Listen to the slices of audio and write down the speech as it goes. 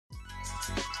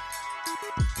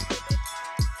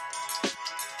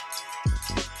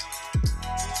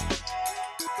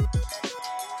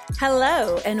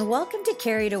Hello, and welcome to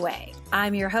Carried Away.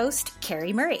 I'm your host,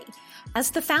 Carrie Murray. As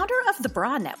the founder of the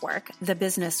BRA Network, the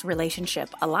Business Relationship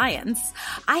Alliance,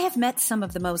 I have met some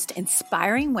of the most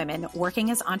inspiring women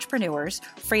working as entrepreneurs,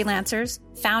 freelancers,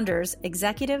 founders,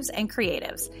 executives, and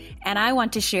creatives, and I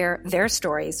want to share their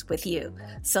stories with you.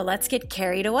 So let's get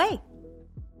carried away.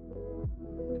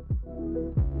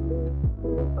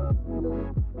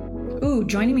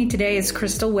 Joining me today is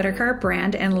Crystal Whitaker,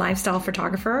 brand and lifestyle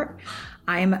photographer.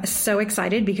 I'm so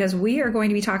excited because we are going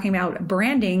to be talking about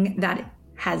branding that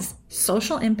has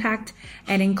social impact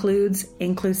and includes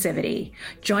inclusivity.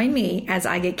 Join me as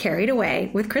I get carried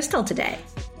away with Crystal today.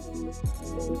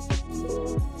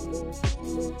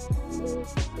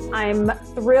 I'm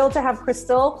thrilled to have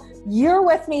Crystal. You're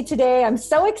with me today. I'm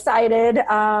so excited.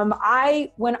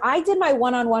 When I did my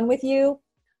one-on-one with you,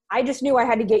 I just knew I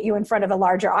had to get you in front of a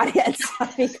larger audience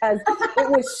because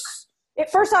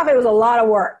first off, it was a lot of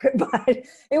work, but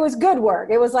it was good work.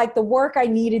 It was like the work I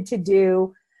needed to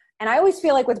do. And I always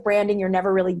feel like with branding, you're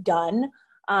never really done.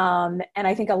 And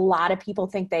I think a lot of people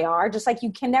think they are. Just like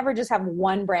you can never just have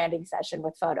one branding session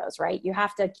with photos, right? You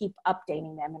have to keep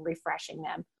updating them and refreshing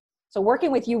them. So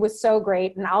working with you was so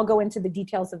great. And I'll go into the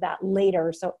details of that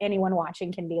later. So anyone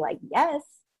watching can be like, yes,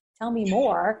 tell me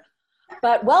more.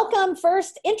 But welcome.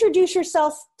 First, introduce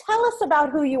yourself. Tell us about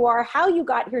who you are, how you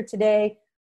got here today,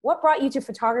 what brought you to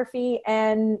photography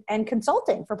and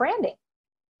consulting for branding.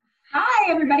 Hi,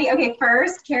 everybody. Okay,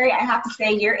 first, Carrie, I have to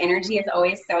say your energy is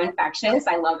always so infectious.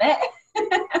 I love it.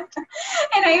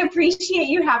 And I appreciate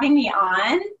you having me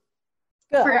on.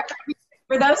 Good.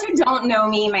 For those who don't know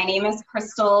me, my name is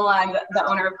Crystal. I'm the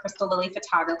owner of Crystal Lily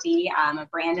Photography. I'm a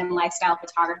brand and lifestyle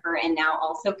photographer and now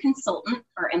also consultant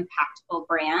for impactful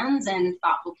brands and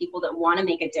thoughtful people that want to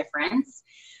make a difference.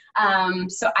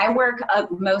 So I work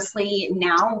mostly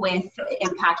now with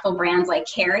impactful brands like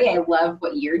Carrie. I love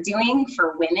what you're doing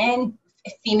for women,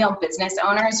 female business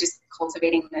owners, just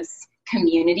cultivating this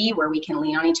community where we can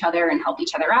lean on each other and help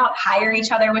each other out, hire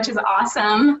each other, which is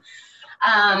awesome.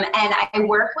 And I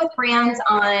work with brands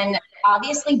on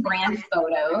obviously brand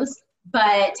photos,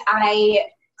 but I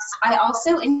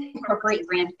also incorporate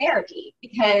brand therapy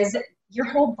because your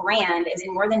whole brand is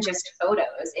more than just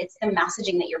photos. It's the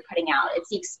messaging that you're putting out. It's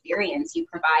the experience you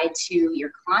provide to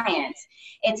your clients.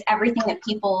 It's everything that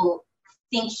people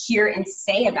think, hear, and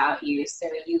say about you. So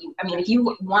if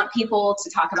you want people to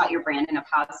talk about your brand in a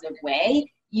positive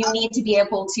way, you need to be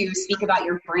able to speak about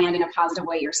your brand in a positive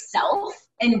way yourself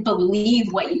and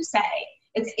believe what you say.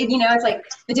 It's like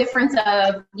the difference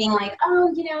of being like,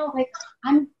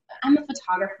 I'm a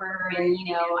photographer and,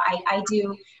 I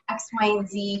do X, Y, and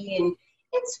Z and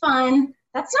it's fun.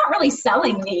 That's not really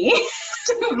selling me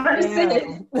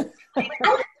versus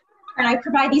and I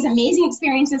provide these amazing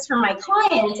experiences for my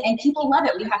clients and people love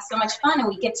it. We have so much fun and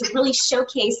we get to really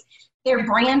showcase their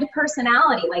brand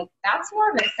personality. Like that's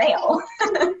more of a sale.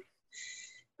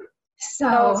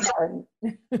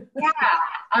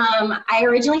 I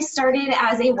originally started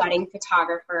as a wedding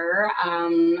photographer.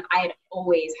 I had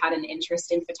always had an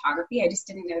interest in photography. I just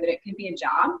didn't know that it could be a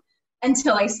job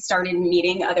until I started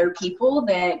meeting other people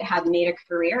that had made a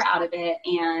career out of it.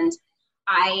 And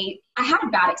I had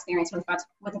a bad experience with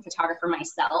a photographer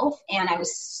myself, and I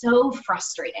was so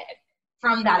frustrated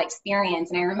from that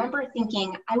experience. And I remember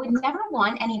thinking, I would never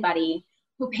want anybody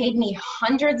who paid me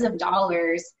hundreds of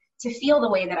dollars to feel the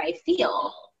way that I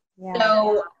feel. Yeah.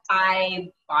 So I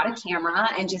bought a camera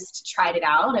and just tried it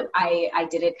out. I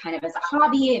did it kind of as a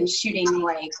hobby and shooting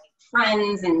like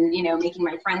friends and, making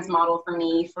my friends model for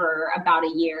me for about a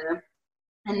year.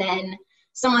 And then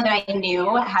someone that I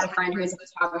knew had a friend who was a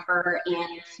photographer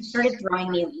and she started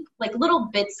throwing me like little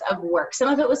bits of work. Some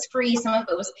of it was free, some of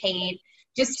it was paid,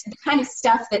 just the kind of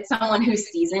stuff that someone who's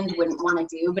seasoned wouldn't want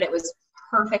to do, but it was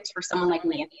perfect for someone like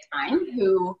me at the time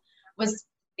who was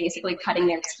basically cutting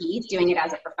their teeth, doing it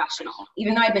as a professional,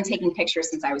 even though I've been taking pictures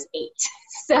since I was 8.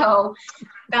 So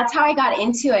that's how I got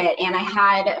into it. And I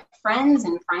had friends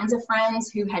and friends of friends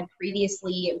who had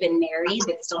previously been married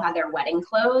that still had their wedding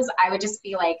clothes. I would just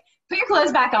be like, put your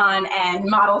clothes back on and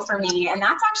model for me. And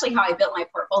that's actually how I built my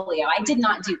portfolio. I did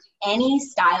not do any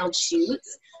styled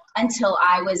shoots until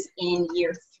I was in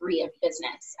year 3 of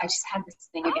business. I just had this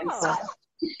thing against style.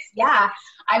 Yeah,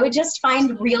 I would just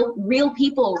find real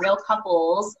people, real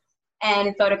couples,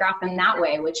 and photograph them that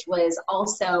way, which was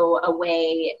also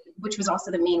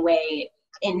the main way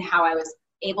in how I was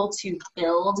able to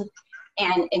build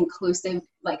an inclusive,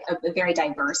 like a very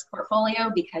diverse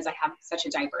portfolio because I have such a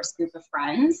diverse group of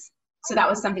friends. So that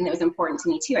was something that was important to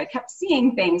me too. I kept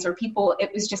seeing things where people,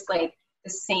 it was just like, the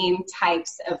same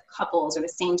types of couples or the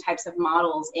same types of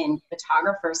models in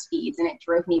photographers' feeds, and it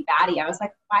drove me batty. I was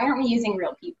like, why aren't we using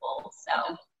real people?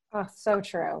 So. Oh, so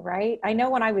true, right? I know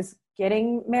when I was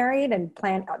getting married and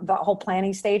plan the whole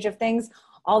planning stage of things,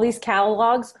 all these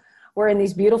catalogs were in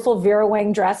these beautiful Vera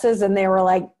Wang dresses, and they were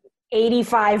like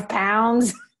 85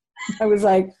 pounds. I was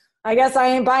like, I guess I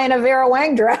ain't buying a Vera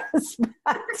Wang dress.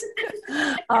 But,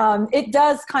 it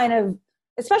does kind of,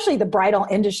 especially the bridal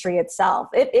industry itself,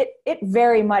 it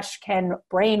very much can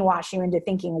brainwash you into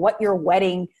thinking what your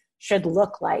wedding should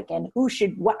look like and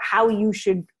how you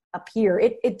should appear.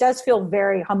 It does feel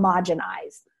very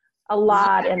homogenized a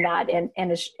lot in that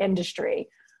industry.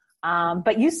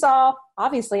 But you saw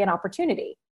obviously an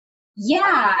opportunity. Yeah,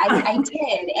 I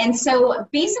did. And so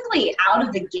basically out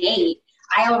of the gate,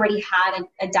 I already had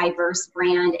a diverse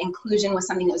brand. Inclusion was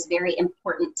something that was very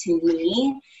important to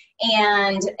me.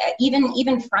 And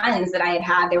even friends that I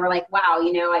had, they were like, wow,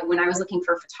 when I was looking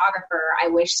for a photographer, I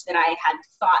wish that I had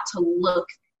thought to look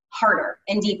harder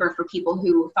and deeper for people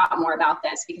who thought more about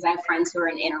this, because I have friends who are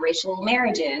in interracial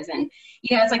marriages, and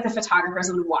it's like the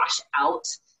photographers would wash out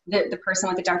the person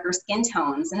with the darker skin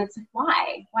tones, and it's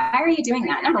like, why are you doing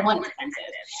that? Number one, it's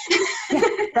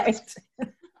offensive. Right.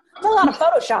 It's a lot of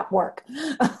Photoshop work.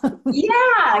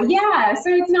 yeah, so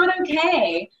it's not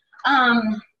okay.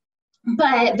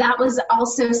 But that was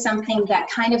also something that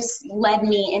kind of led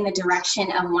me in the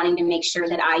direction of wanting to make sure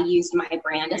that I used my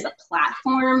brand as a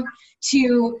platform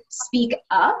to speak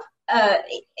up. I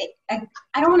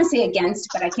don't want to say against,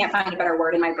 but I can't find a better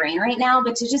word in my brain right now,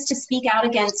 but to speak out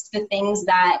against the things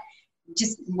that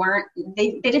just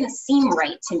they didn't seem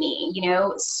right to me.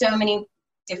 So many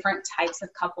different types of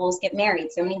couples get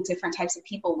married. So many different types of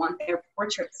people want their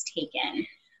portraits taken.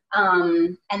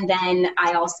 And then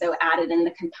I also added in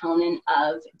the component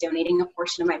of donating a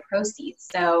portion of my proceeds.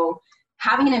 So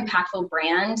having an impactful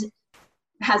brand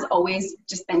has always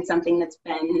just been something that's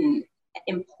been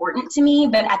important to me.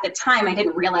 But at the time, I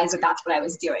didn't realize that that's what I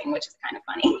was doing, which is kind of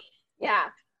funny. Yeah.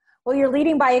 Well, you're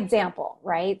leading by example,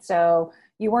 right? So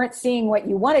you weren't seeing what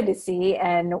you wanted to see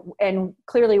and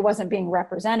clearly wasn't being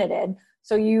represented.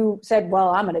 So you said, well,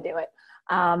 I'm going to do it.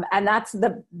 And that's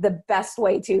the best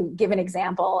way to give an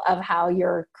example of how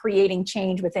you're creating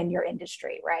change within your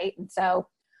industry, right? And so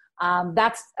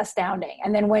that's astounding.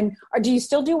 And then do you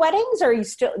still do weddings, or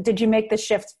did you make the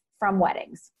shift from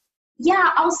weddings?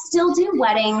 Yeah, I'll still do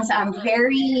weddings. I'm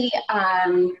very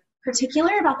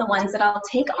particular about the ones that I'll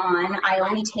take on. I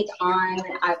only take on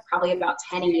probably about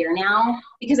 10 a year now,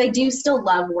 because I do still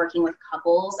love working with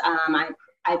couples.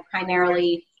 I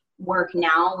primarily work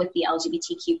now with the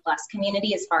LGBTQ plus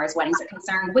community as far as weddings are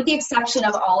concerned, with the exception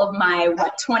of all of my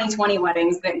 2020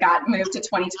 weddings that got moved to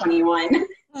 2021.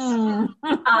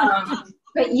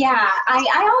 But yeah,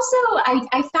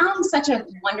 I found such a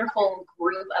wonderful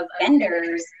group of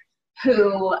vendors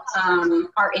who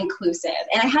are inclusive,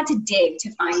 and I had to dig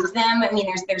to find them. I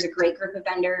mean, there's a great group of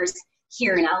vendors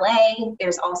here in LA.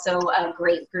 There's also a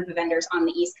great group of vendors on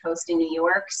the East Coast in New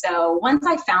York. So once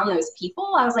I found those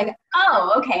people, I was like,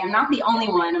 oh, okay, I'm not the only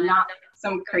one. I'm not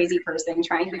some crazy person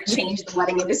trying to change the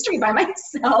wedding industry by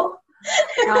myself.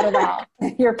 Not at all.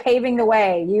 You're paving the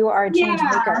way. You are a change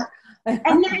maker.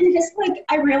 And then just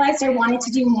I realized I wanted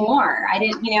to do more. I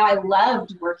love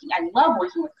working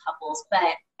with couples, but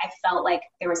I felt like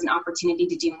there was an opportunity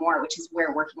to do more, which is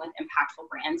where working with impactful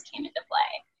brands came into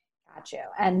play. Got you.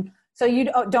 And so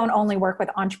you don't only work with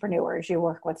entrepreneurs, you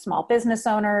work with small business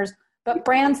owners, but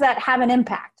brands that have an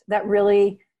impact, that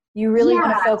you really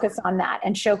want to focus on that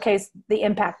and showcase the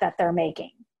impact that they're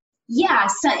making. Yeah,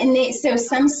 so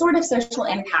some sort of social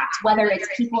impact, whether it's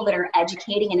people that are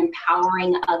educating and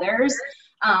empowering others,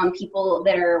 people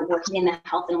that are working in the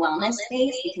health and wellness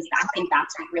space, because I think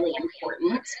that's really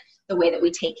important, the way that we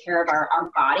take care of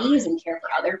our bodies and care for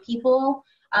other people.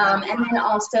 And then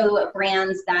also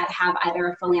brands that have either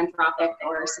a philanthropic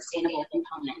or sustainable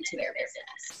component to their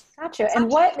business. Gotcha.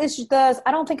 And what is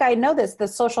I don't think I know this, the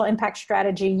social impact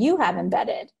strategy you have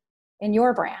embedded in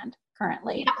your brand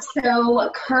currently? Yeah, so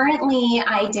currently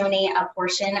I donate a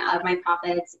portion of my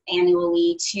profits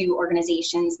annually to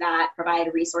organizations that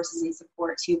provide resources and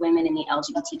support to women in the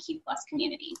LGBTQ plus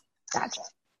community. Gotcha.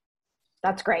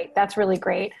 That's great. That's really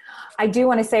great. I do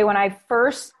want to say, when I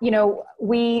first,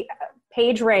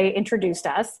 Paige Ray introduced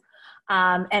us,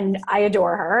 and I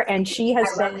adore her, and she has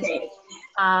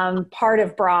been part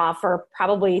of BRA for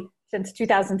probably since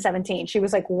 2017. She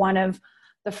was one of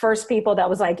the first people that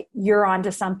was like, you're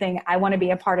onto something. I want to be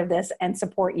a part of this and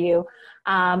support you.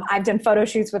 I've done photo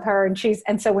shoots with her,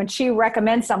 and so when she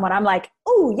recommends someone, I'm like,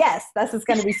 oh yes, this is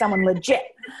going to be someone legit.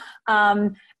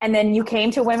 And then you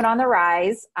came to Women on the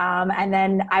Rise. And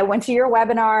then I went to your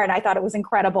webinar and I thought it was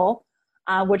incredible,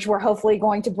 which we're hopefully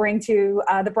going to bring to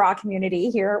the bra community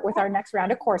here with our next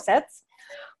round of corsets.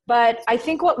 But I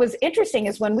think what was interesting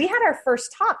is when we had our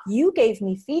first talk, you gave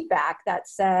me feedback that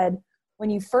said, when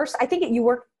you first, I think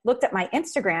you looked at my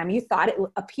Instagram, you thought it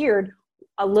appeared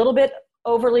a little bit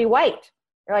overly white.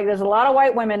 You're like, there's a lot of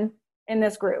white women in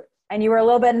this group. And you were a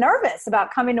little bit nervous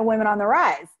about coming to Women on the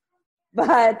Rise.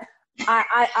 But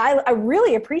I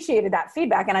really appreciated that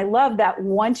feedback. And I love that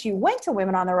once you went to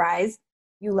Women on the Rise,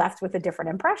 you left with a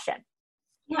different impression.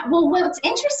 Yeah, well, what's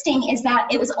interesting is that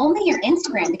it was only your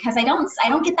Instagram, because I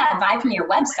don't get that vibe from your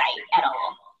website at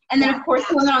all. And then, of course,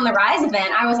 the Women on the Rise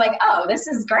event, I was like, oh, this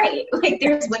is great. Like,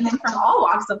 there's women from all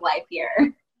walks of life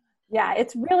here. Yeah,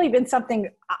 it's really been something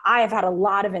I have had a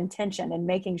lot of intention in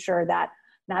making sure that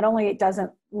not only it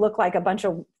doesn't look like a bunch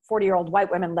of 40-year-old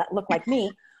white women that look like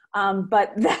me,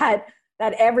 but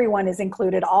that everyone is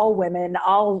included, all women,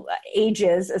 all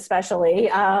ages, especially.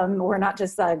 We're not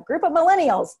just a group of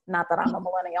millennials. Not that I'm a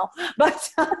millennial, but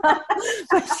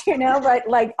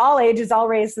like all ages, all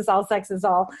races, all sexes,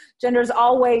 all genders,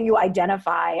 all way you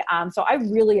identify. So I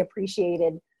really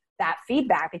appreciated that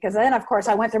feedback, because then, of course,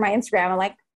 I went through my Instagram and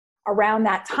like around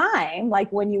that time,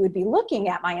 like when you would be looking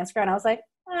at my Instagram, I was like,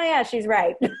 oh yeah, she's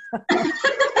right.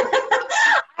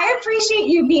 I appreciate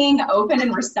you being open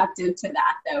and receptive to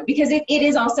that, though, because it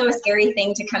is also a scary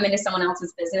thing to come into someone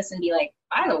else's business and be like,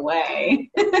 by the way.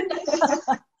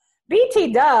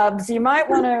 BT dubs, you might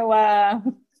want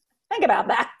to think about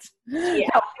that. Yeah.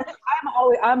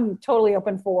 No, I'm totally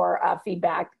open for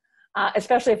feedback,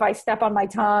 especially if I step on my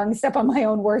tongue, step on my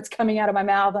own words coming out of my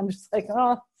mouth. I'm just like,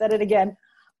 oh, said it again.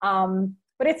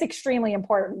 But it's extremely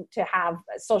important to have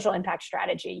a social impact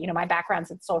strategy. You know, my background's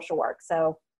in social work,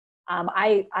 so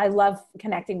I love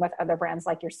connecting with other brands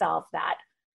like yourself that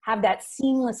have that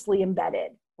seamlessly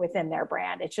embedded within their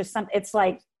brand. It's just it's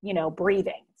like, you know,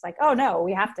 breathing. It's like, oh no,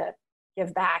 we have to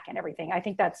give back and everything. I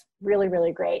think that's really,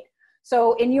 really great.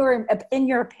 So in your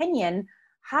opinion,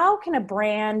 how can a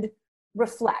brand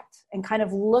reflect and kind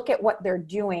of look at what they're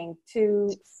doing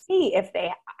to see if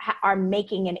they are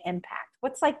making an impact?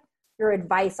 What's like your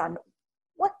advice on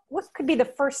what could be the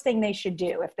first thing they should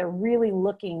do if they're really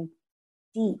looking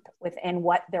deep within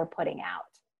what they're putting out?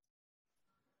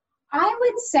 I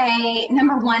would say,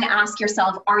 number one, ask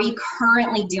yourself, are you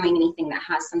currently doing anything that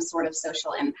has some sort of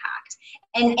social impact?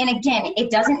 And again, it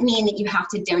doesn't mean that you have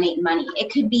to donate money. It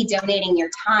could be donating your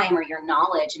time or your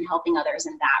knowledge and helping others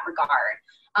in that regard.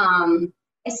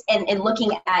 And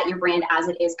looking at your brand as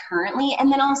it is currently, and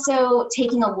then also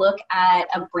taking a look at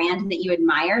a brand that you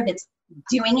admire that's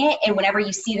doing it, and whenever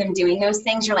you see them doing those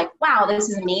things, you're like, wow, this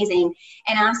is amazing.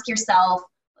 And ask yourself,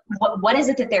 what is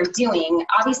it that they're doing?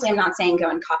 Obviously, I'm not saying go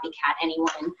and copycat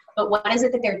anyone, but what is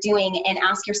it that they're doing? And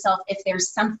ask yourself if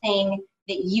there's something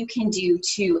that you can do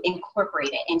to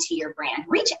incorporate it into your brand.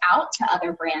 Reach out to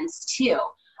other brands too.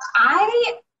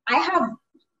 I have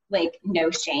like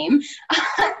no shame.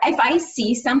 If I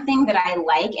see something that I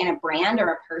like in a brand or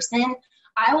a person,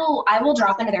 I will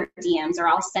drop into their DMs or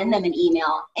I'll send them an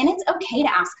email, and it's okay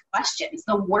to ask questions.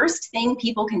 The worst thing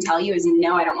people can tell you is,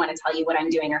 no, I don't want to tell you what I'm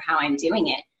doing or how I'm doing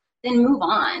it. Then move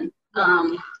on.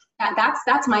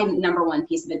 That's my number one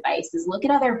piece of advice, is look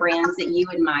at other brands that you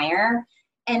admire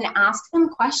and ask them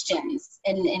questions,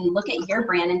 and look at your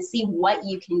brand and see what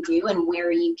you can do and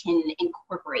where you can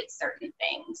incorporate certain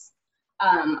things.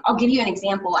 I'll give you an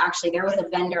example. Actually, there was a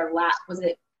vendor, was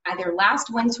it either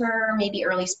last winter, maybe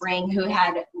early spring, who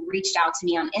had reached out to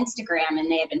me on Instagram, and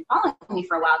they had been following me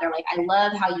for a while. They're like, I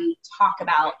love how you talk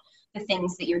about the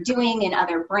things that you're doing and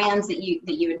other brands that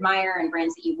you admire and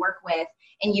brands that you work with.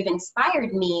 And you've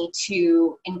inspired me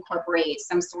to incorporate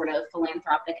some sort of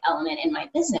philanthropic element in my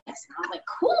business. And I was like,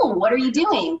 cool, what are you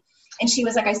doing? And she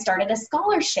was like, I started a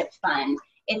scholarship fund.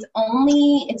 It's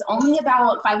only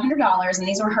about $500. And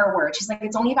these were her words. She's like,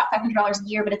 it's only about $500 a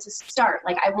year, but it's a start.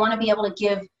 Like, I want to be able to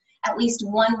give at least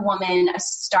one woman a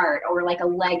start or like a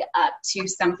leg up to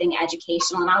something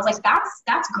educational. And I was like,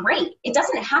 that's great. It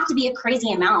doesn't have to be a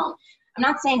crazy amount. I'm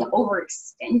not saying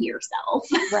overextend yourself.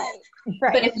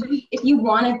 Right. But if you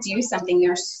want to do something,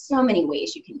 there's so many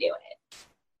ways you can do it.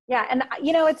 Yeah. And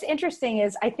you know, it's interesting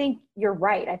is I think you're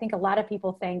right. I think a lot of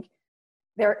people think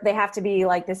they have to be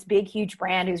like this big, huge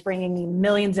brand who's bringing you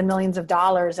millions and millions of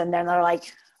dollars. And then they're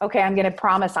like, okay, I'm going to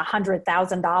promise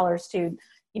 $100,000 to,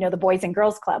 you know, the Boys and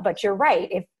Girls Club. But you're right.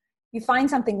 If you find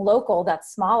something local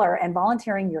that's smaller and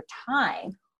volunteering your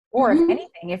time, or if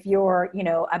anything, if you're, you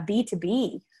know, a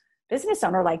B2B business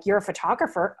owner, like you're a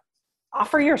photographer,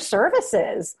 offer your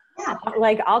services. Yeah.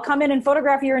 Like, I'll come in and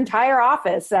photograph your entire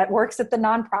office that works at the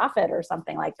nonprofit or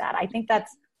something like that. I think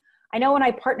I know when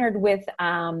I partnered with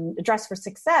Dress for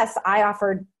Success, I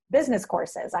offered business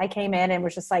courses. I came in and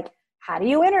was just like, how do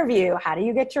you interview? How do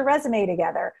you get your resume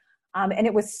together? And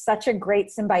it was such a great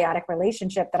symbiotic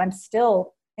relationship that I'm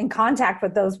still in contact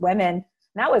with those women. And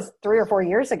that was 3 or 4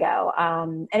 years ago.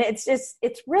 And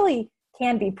it's really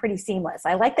can be pretty seamless.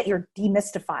 I like that you're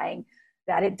demystifying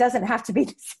that it doesn't have to be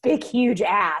this big, huge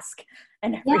ask.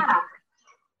 And yeah,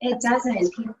 it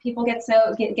doesn't. People get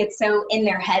so in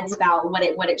their heads about what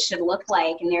it should look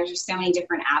like, and there's just so many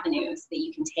different avenues that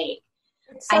you can take.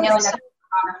 I know another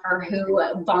photographer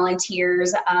who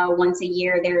volunteers once a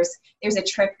year. There's a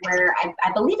trip where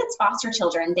I believe it's foster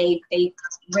children. They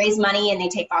raise money and they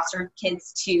take foster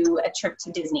kids to a trip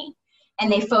to Disney.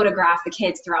 And they photograph the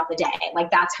kids throughout the day. Like,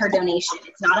 that's her donation.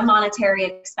 It's not a monetary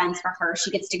expense for her.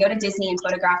 She gets to go to Disney and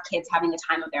photograph kids having the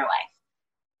time of their life.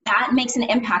 That makes an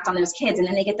impact on those kids. And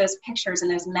then they get those pictures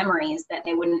and those memories that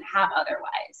they wouldn't have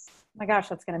otherwise. Oh my gosh,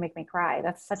 that's going to make me cry.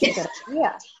 That's such a good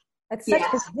idea.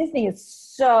 Because Disney is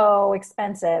so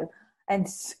expensive and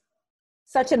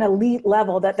such an elite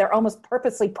level that they're almost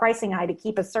purposely pricing high to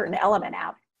keep a certain element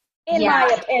out. In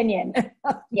my opinion.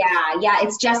 Yeah.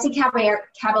 It's Jesse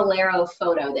Caballero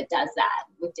Photo that does that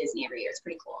with Disney every year. It's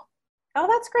pretty cool. Oh,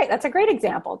 that's great. That's a great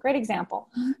example. Great example.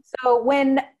 So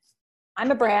when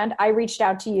I'm a brand, I reached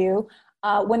out to you.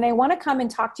 When they want to come and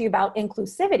talk to you about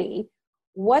inclusivity,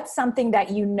 what's something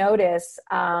that you notice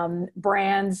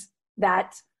brands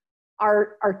that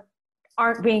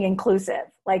aren't being inclusive?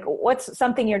 Like, what's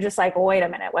something you're just like, wait a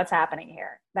minute, what's happening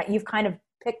here? That you've kind of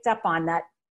picked up on that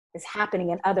is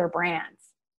happening in other brands?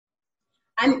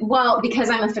 Because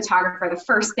I'm a photographer, the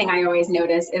first thing I always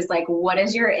notice is like, what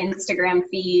does your Instagram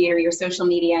feed or your social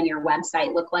media and your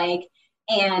website look like?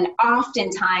 And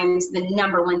oftentimes the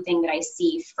number one thing that I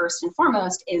see first and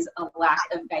foremost is a lack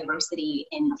of diversity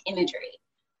in imagery.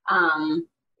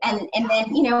 And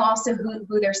then, also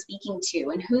who they're speaking to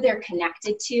and who they're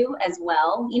connected to as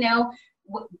well.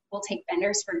 We'll take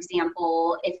vendors, for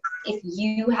example. If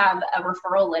you have a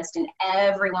referral list and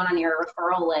everyone on your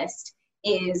referral list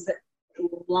is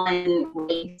one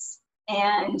race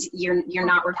and you're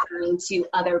not referring to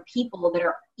other people that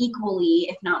are equally,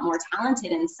 if not more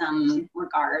talented in some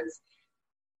regards,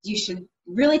 you should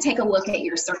really take a look at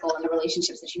your circle and the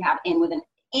relationships that you have in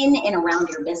and around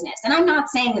your business. And I'm not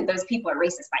saying that those people are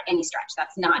racist by any stretch.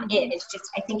 That's not it. It's just,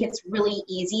 I think it's really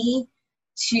easy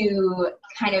to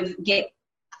kind of get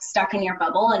stuck in your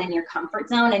bubble and in your comfort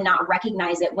zone and not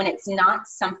recognize it when it's not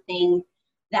something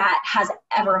that has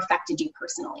ever affected you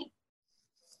personally.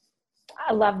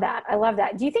 I love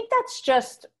that. Do you think that's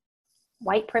just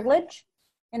white privilege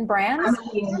in brands?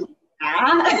 Sorry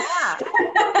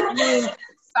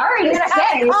to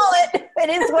say. Call it. It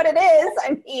is what it is.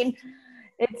 I mean,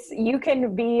 you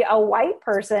can be a white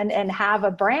person and have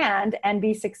a brand and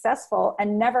be successful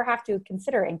and never have to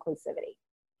consider inclusivity.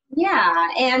 Yeah,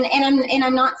 and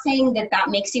I'm not saying that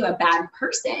makes you a bad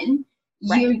person.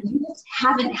 Right. You just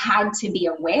haven't had to be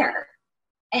aware,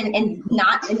 and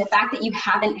the fact that you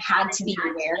haven't had to be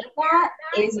aware of that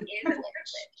is a privilege.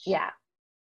 Yeah,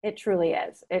 it truly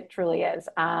is.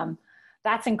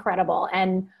 That's incredible.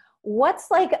 And what's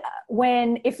like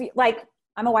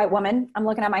I'm a white woman, I'm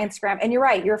looking at my Instagram, and you're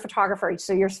right, you're a photographer,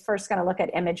 so you're first going to look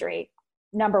at imagery.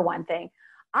 Number one thing.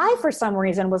 I, for some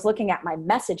reason, was looking at my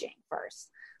messaging first.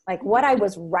 Like what I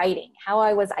was writing, how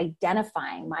I was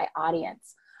identifying my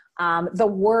audience, the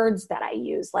words that I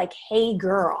use, like, hey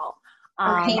girl,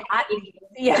 hey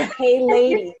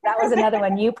lady. That was another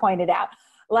one you pointed out.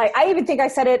 Like, I even think I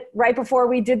said it right before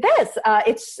we did this.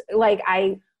 It's like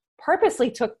I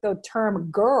purposely took the term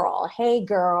girl, hey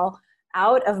girl,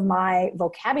 out of my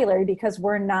vocabulary because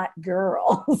we're not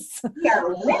girls.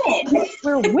 We're women.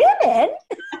 We're women.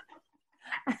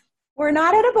 We're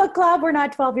not at a book club. We're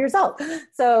not 12 years old.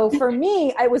 So for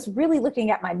me, I was really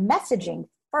looking at my messaging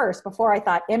first before I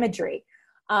thought imagery.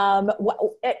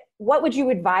 What would you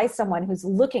advise someone who's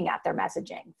looking at their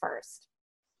messaging first?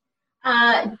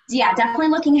 Definitely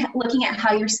looking at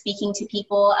how you're speaking to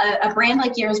people. A brand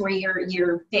like yours, where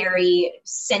you're very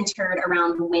centered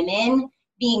around women,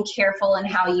 being careful in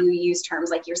how you use terms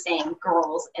like you're saying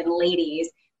girls and ladies,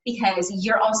 because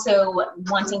you're also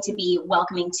wanting to be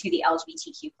welcoming to the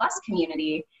LGBTQ plus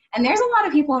community. And there's a lot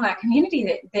of people in that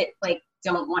community that like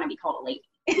don't want to be called a lady.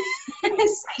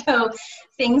 So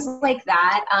things like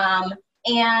that.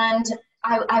 And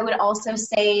I would also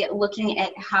say looking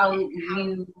at how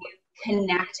you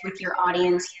connect with your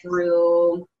audience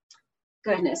through,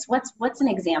 goodness, what's an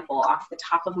example off the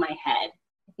top of my head?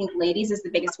 I think ladies is the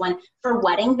biggest one. For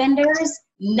wedding vendors,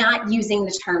 not using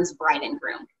the terms bride and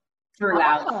groom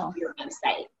throughout your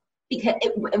website. Because,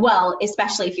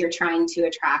 especially if you're trying to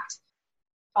attract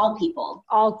all people.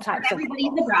 All types not of people.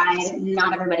 Everybody's a bride,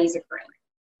 not everybody's a groom.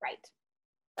 Right.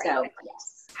 So,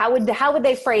 yes. How would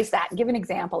they phrase that? Give an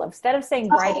example. Instead of saying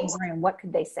bride and groom, what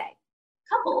could they say?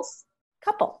 Couples.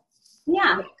 Couple.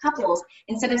 Yeah, couples.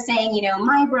 Instead of saying,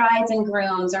 my brides and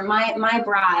grooms, or my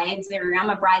brides, or I'm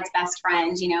a bride's best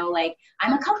friend, like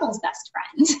I'm a couple's best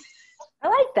friend. I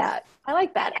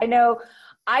like that. I know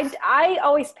I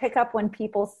always pick up when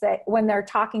people say, when they're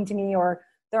talking to me or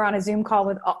they're on a Zoom call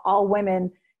with all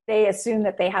women, they assume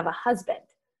that they have a husband.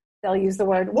 They'll use the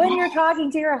word, when you're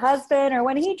talking to your husband or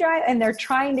when he drives, and they're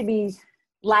trying to be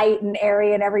light and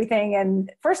airy and everything.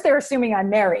 And first they're assuming I'm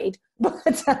married, but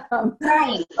that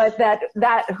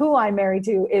who I'm married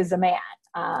to is a man.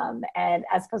 And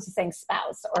as opposed to saying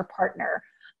spouse or partner.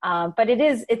 But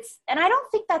it's, and I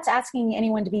don't think that's asking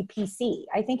anyone to be PC.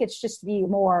 I think it's just to be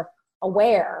more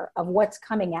aware of what's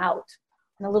coming out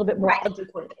and a little bit more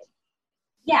educated.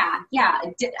 Yeah.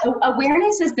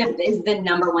 Awareness is the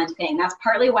number one thing. That's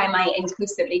partly why my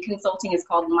inclusivity consulting is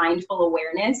called mindful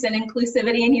awareness and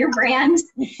inclusivity in your brand.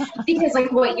 Because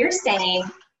like what you're saying,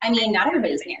 not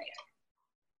everybody's married.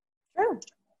 True.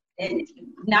 And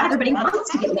not everybody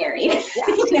wants to get married.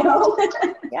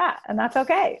 Yeah, and that's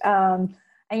okay.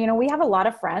 And we have a lot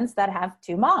of friends that have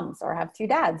two moms or have two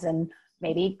dads, and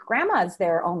maybe grandma's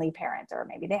their only parent, or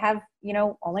maybe they have,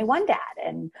 only one dad.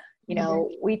 And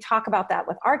we talk about that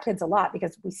with our kids a lot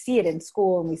because we see it in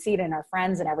school and we see it in our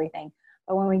friends and everything.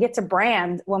 But when we get to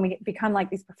brand, when we become like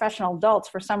these professional adults,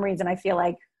 for some reason, I feel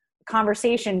like the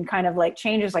conversation kind of like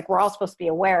changes, like we're all supposed to be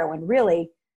aware, when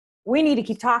really we need to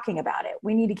keep talking about it.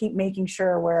 We need to keep making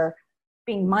sure we're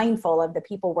being mindful of the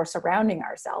people we're surrounding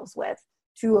ourselves with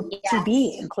to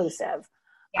be inclusive.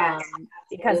 Yes,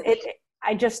 because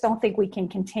I just don't think we can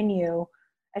continue,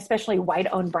 especially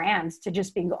white-owned brands, to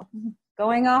just be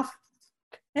going off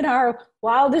in our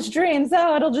wildest dreams.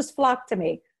 Oh, it'll just flock to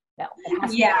me. No, it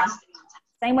has to be.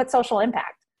 Same with social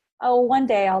impact. Oh, one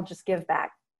day I'll just give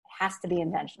back. It has to be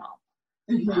intentional.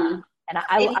 Mm-hmm. And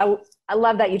I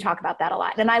love that you talk about that a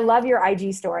lot. And I love your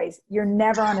IG stories. You're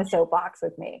never on a soapbox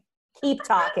with me. Keep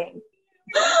talking.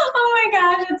 Oh my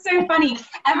gosh, it's so funny.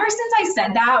 Ever since I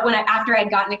said that, after I'd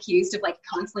gotten accused of like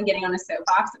constantly getting on a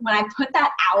soapbox, when I put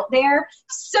that out there,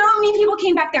 so many people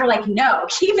came back there like, no,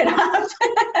 keep it up.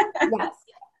 Yes.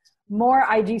 More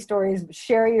IG stories.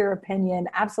 Share your opinion.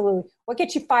 Absolutely. What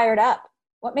gets you fired up?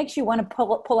 What makes you want to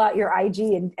pull out your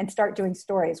IG and start doing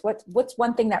stories? What's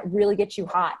one thing that really gets you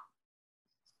hot?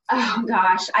 Oh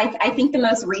gosh, I think the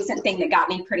most recent thing that got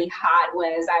me pretty hot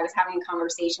was I was having a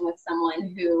conversation with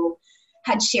someone who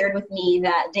had shared with me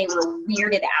that they were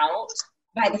weirded out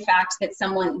by the fact that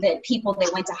people they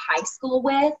went to high school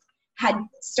with had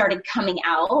started coming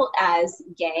out as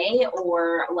gay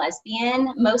or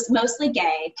lesbian, mostly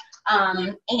gay.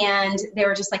 And they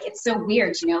were just like, it's so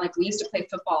weird, like we used to play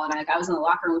football and I was in the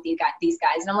locker room with these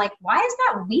guys. And I'm like, why is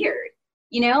that weird?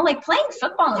 Like playing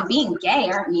football and being gay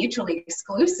aren't mutually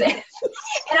exclusive.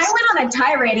 And I went on a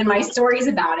tirade in my stories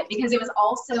about it because it was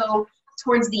also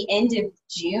towards the end of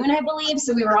June, I believe.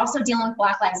 So we were also dealing with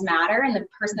Black Lives Matter, and the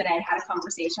person that I had a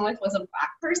conversation with was a Black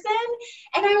person.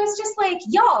 And I was just like,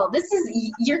 y'all,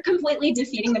 you're completely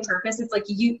defeating the purpose. It's like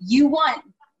you want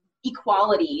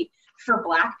equality for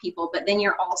Black people, but then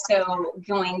you're also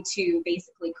going to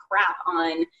basically crap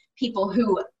on people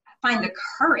who find the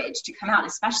courage to come out,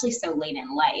 especially so late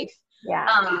in life. Yeah.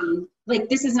 Like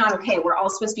this is not okay. We're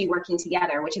all supposed to be working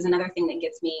together, which is another thing that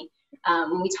gets me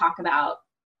when we talk about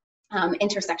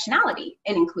intersectionality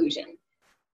and inclusion.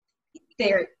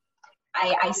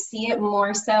 I see it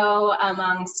more so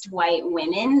amongst white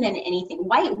women than anything.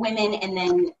 White women, and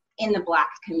then in the Black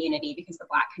community, because the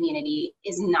Black community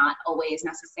is not always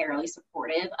necessarily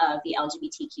supportive of the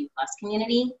LGBTQ plus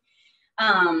community.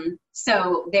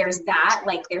 So there's that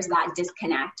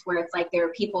disconnect where it's like there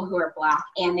are people who are Black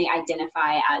and they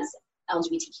identify as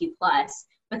LGBTQ plus,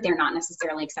 but they're not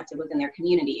necessarily accepted within their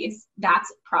communities.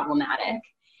 That's problematic.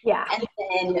 Yeah. And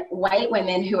then white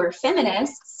women who are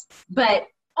feminists, but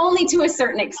only to a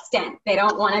certain extent. They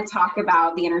don't want to talk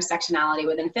about the intersectionality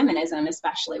within feminism,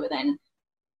 especially within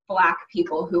Black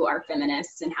people who are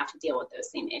feminists and have to deal with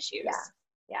those same issues.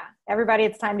 Yeah. Everybody,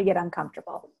 it's time to get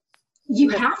uncomfortable. You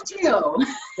have to.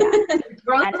 Yeah.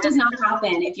 Growth does not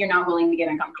happen if you're not willing to get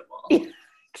uncomfortable.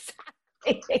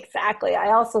 Exactly.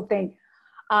 I also think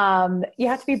you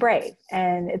have to be brave,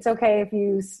 and it's okay if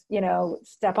you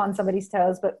step on somebody's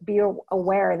toes, but be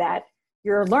aware that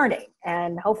you're learning,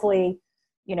 and hopefully,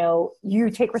 you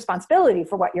take responsibility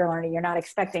for what you're learning. You're not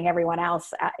expecting everyone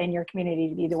else in your community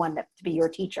to be the one to be your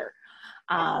teacher.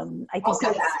 I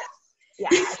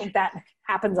think that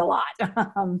happens a lot.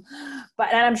 And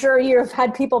I'm sure you've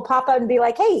had people pop up and be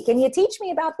like, hey, can you teach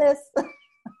me about this?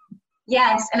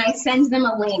 Yes, and I send them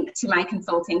a link to my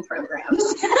consulting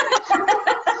programs.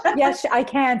 Yes, I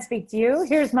can speak to you.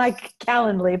 Here's my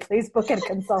Calendly. Please book a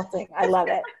consulting. I love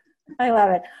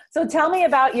it. So tell me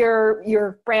about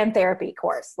your brand therapy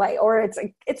course, it's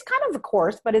kind of a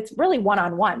course, but it's really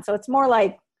one-on-one. So it's more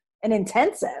like an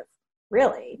intensive,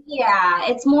 really. Yeah,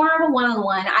 it's more of a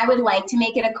one-on-one. I would like to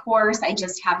make it a course. I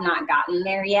just have not gotten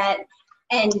there yet.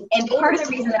 And part of the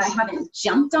reason that I haven't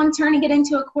jumped on turning it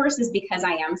into a course is because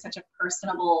I am such a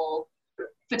personable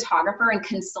photographer and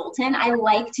consultant. I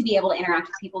like to be able to interact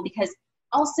with people, because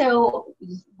also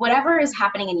whatever is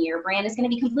happening in your brand is going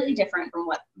to be completely different from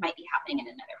what might be happening in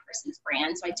another person's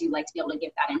brand. So I do like to be able to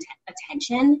give that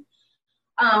attention.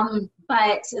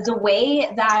 But the way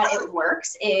that it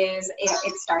works is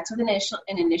it starts with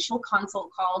an initial consult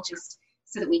call, just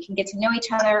so that we can get to know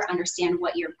each other, understand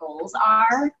what your goals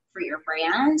are for your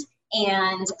brand.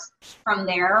 And from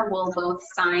there, we'll both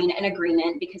sign an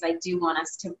agreement, because I do want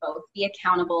us to both be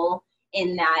accountable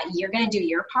in that you're going to do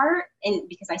your part. And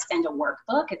because I send a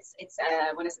workbook, it's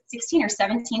a 16 or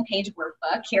 17 page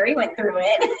workbook. Carrie went through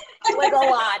it. It was a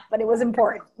lot, but it was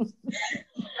important.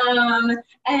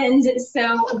 And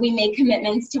so we make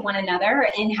commitments to one another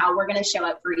in how we're going to show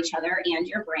up for each other and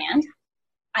your brand.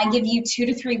 I give you 2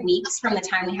 to 3 weeks from the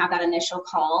time we have that initial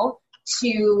call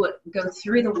to go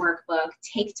through the workbook,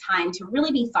 take time to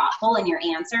really be thoughtful in your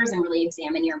answers and really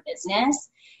examine your business.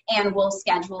 And we'll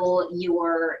schedule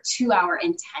your 2-hour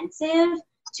intensive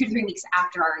 2 to 3 weeks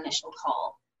after our initial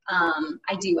call.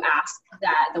 I do ask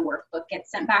that the workbook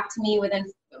gets sent back to me within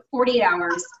 48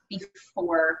 hours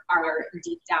before our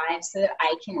deep dive, so that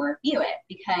I can review it,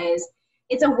 because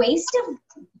it's a waste of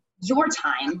your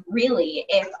time, really,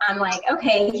 if I'm like,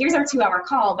 okay, here's our 2-hour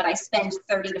call, but I spend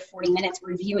 30 to 40 minutes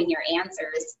reviewing your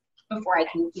answers before I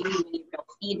can give you any real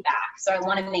feedback. So I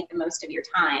want to make the most of your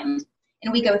time.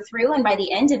 And we go through, and by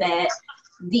the end of it,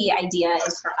 the idea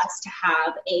is for us to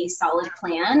have a solid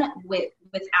plan with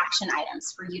action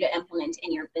items for you to implement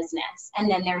in your business. And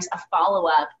then there's a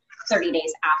follow-up 30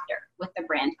 days after with the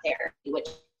brand therapy, which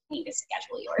need to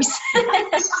schedule yours.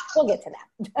 We'll get to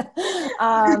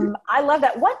that. I love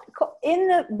that. What in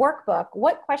the workbook,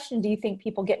 what question do you think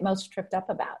people get most tripped up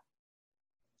about?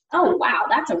 Oh, wow.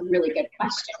 That's a really good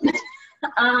question.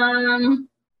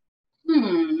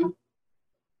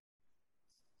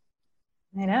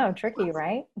 I know, tricky,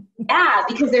 right? Yeah,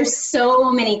 because there's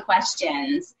so many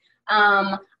questions.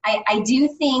 I do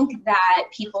think that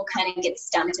people kind of get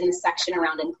stumped in the section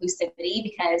around inclusivity,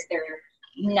 because they're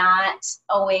not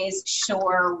always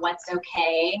sure what's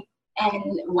okay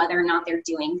and whether or not they're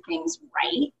doing things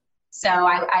right. So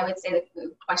I would say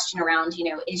the question around,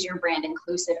 is your brand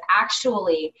inclusive?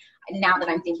 Actually, now that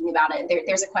I'm thinking about it,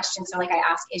 there's a question. So like I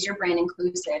ask, is your brand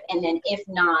inclusive? And then if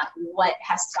not, what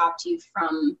has stopped you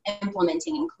from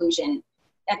implementing inclusion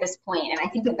at this point? And I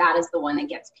think that is the one that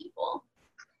gets people.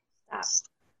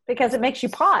 Because it makes you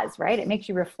pause, right? It makes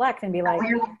you reflect and be like,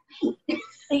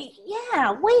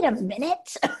 yeah, wait a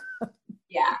minute.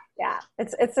 Yeah.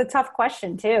 It's a tough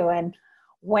question too. And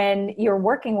when you're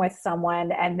working with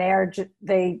someone and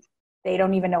they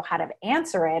don't even know how to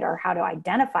answer it or how to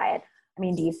identify it. I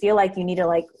mean, do you feel like you need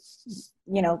to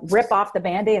rip off the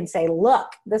Band-Aid and say, look,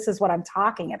 this is what I'm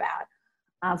talking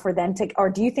about for them to, or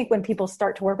do you think when people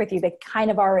start to work with you, they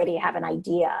kind of already have an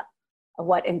idea of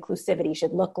what inclusivity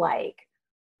should look like?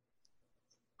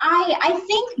 I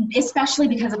think, especially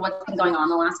because of what's been going on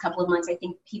the last couple of months, I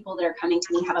think people that are coming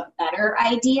to me have a better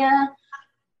idea.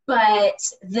 But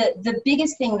the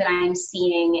biggest thing that I'm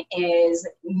seeing is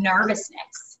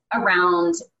nervousness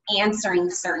around answering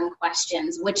certain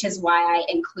questions, which is why I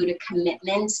include a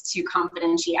commitment to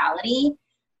confidentiality,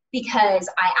 because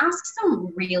I ask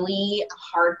some really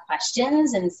hard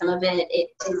questions, and some of it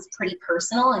is pretty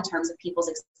personal in terms of people's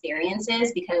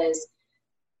experiences, because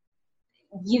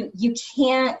you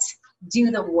can't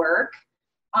do the work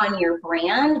on your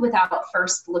brand without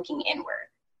first looking inward.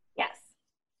 Yes.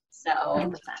 So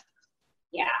 100%.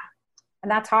 Yeah.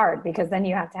 And that's hard, because then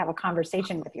you have to have a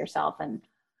conversation with yourself,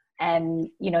 and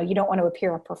you don't want to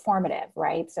appear performative,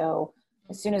 right? So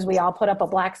as soon as we all put up a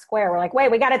black square, we're like,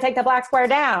 wait, we got to take the black square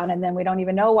down. And then we don't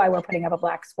even know why we're putting up a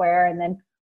black square. And then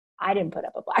I didn't put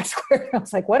up a black square. I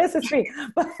was like, what does this mean?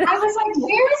 I was like,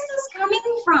 where is this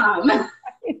coming from?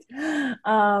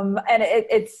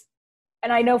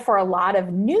 And I know for a lot of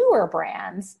newer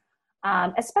brands,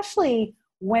 especially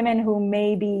women who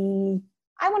maybe,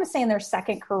 I want to say in their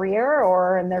second career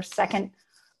or in their second,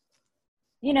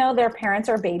 their parents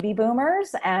are baby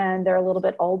boomers and they're a little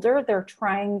bit older. They're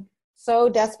trying so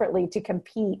desperately to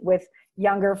compete with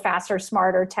younger, faster,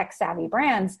 smarter, tech savvy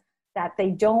brands that they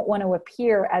don't want to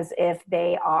appear as if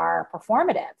they are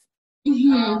performative.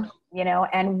 Mm-hmm.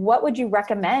 And what would you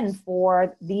recommend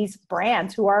for these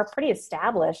brands who are pretty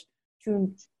established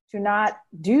to not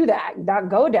do that, not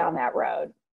go down that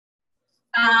road?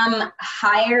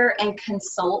 Hire and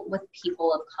consult with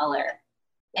people of color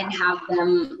and have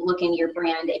them look in your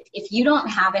brand. If you don't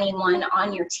have anyone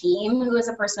on your team who is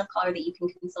a person of color that you can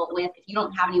consult with, if you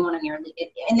don't have anyone on your,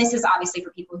 and this is obviously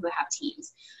for people who have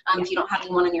teams, if you don't have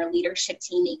anyone on your leadership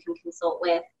team that you can consult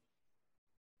with,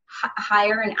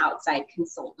 hire an outside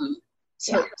consultant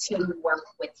to work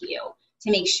with you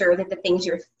to make sure that the things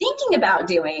you're thinking about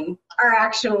doing are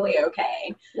actually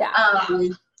okay. Yeah.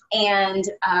 And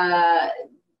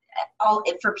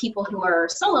for people who are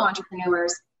solo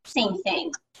entrepreneurs, same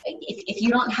thing. If you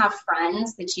don't have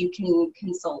friends that you can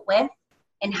consult with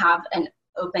and have an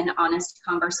open, honest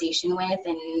conversation with,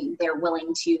 and they're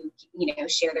willing to,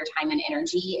 share their time and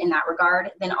energy in that regard,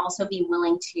 then also be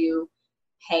willing to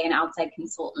pay an outside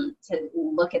consultant to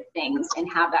look at things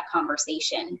and have that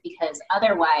conversation, because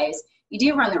otherwise you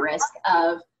do run the risk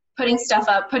of putting stuff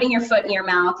up, putting your foot in your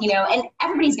mouth, and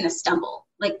everybody's going to stumble.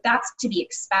 Like, that's to be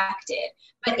expected.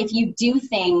 But if you do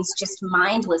things just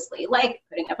mindlessly, like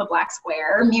putting up a black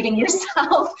square, muting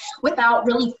yourself without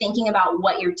really thinking about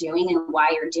what you're doing and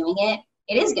why you're doing it,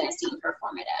 it is going to seem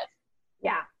performative.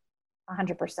 Yeah,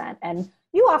 100%. And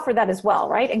you offer that as well,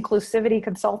 right? Inclusivity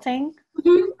consulting.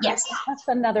 Mm-hmm. Yes. That's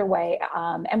another way.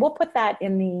 And we'll put that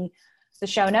in the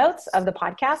show notes of the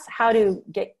podcast, how to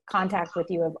get contact with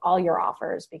you of all your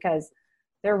offers, because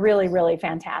they're really, really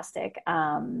fantastic.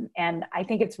 And I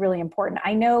think it's really important.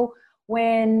 I know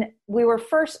when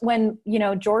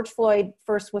George Floyd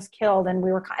first was killed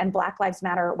and Black Lives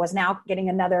Matter was now getting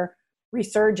another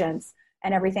resurgence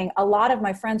and everything, a lot of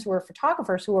my friends who were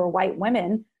photographers who were white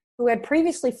women who had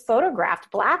previously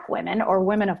photographed Black women or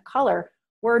women of color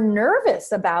were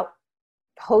nervous about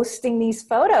posting these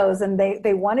photos, and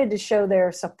they wanted to show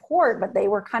their support, but they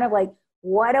were kind of like,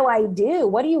 what do I do?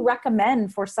 What do you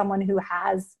recommend for someone who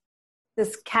has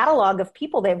this catalog of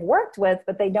people they've worked with,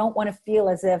 but they don't want to feel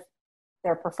as if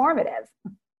they're performative?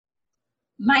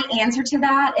 My answer to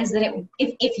that is that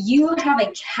if you have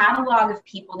a catalog of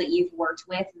people that you've worked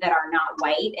with that are not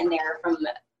white and they're from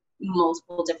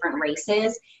multiple different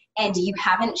races, and you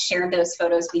haven't shared those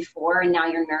photos before and now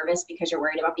you're nervous because you're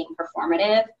worried about being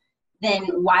performative, then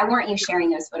why weren't you sharing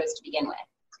those photos to begin with?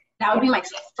 That would be my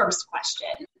first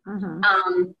question.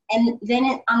 Mm-hmm. And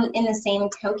then in the same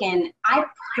token, I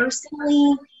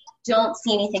personally don't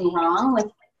see anything wrong with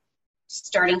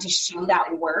starting to show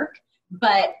that work,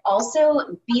 but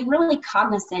also be really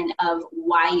cognizant of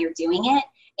why you're doing it.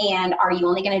 And are you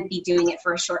only going to be doing it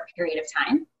for a short period of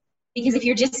time? Because if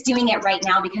you're just doing it right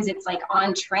now because it's like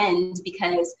on trend,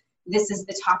 because this is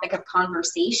the topic of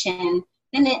conversation,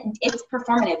 then it's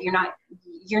performative.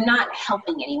 You're not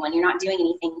helping anyone. You're not doing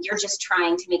anything. You're just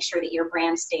trying to make sure that your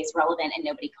brand stays relevant and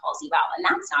nobody calls you out. And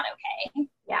that's not okay.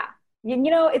 Yeah.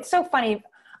 It's so funny.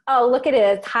 Oh, look at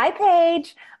it. Hi,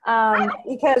 Paige.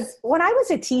 Because when I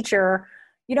was a teacher,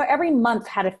 every month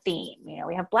had a theme.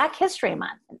 We have Black History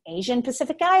Month and Asian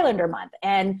Pacific Islander Month.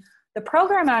 And the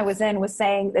program I was in was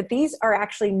saying that these are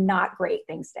actually not great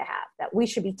things to have, that we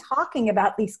should be talking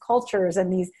about these cultures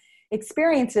and these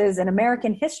experiences in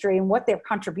American history and what their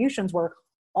contributions were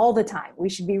all the time. We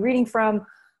should be reading from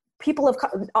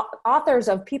authors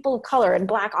of people of color and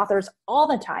Black authors all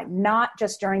the time, not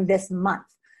just during this month.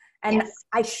 And yes.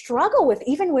 I struggle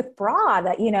even with BRA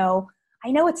that,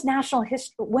 I know it's National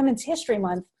Women's History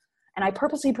Month and I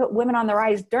purposely put women on the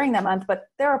rise during that month, but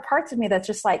there are parts of me that's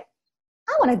just like,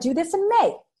 I want to do this in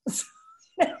May.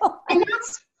 And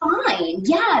that's fine.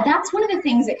 Yeah, that's one of the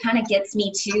things that kind of gets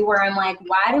me too, where I'm like,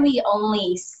 why do we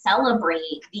only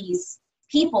celebrate these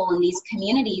people in these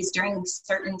communities during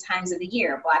certain times of the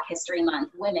year? Black History Month,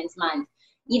 Women's Month,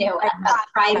 a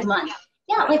Pride Month.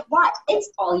 Yeah, like what?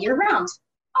 It's all year round.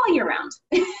 All year round.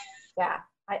 Yeah,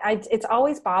 it's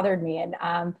always bothered me,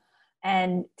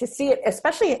 and to see it,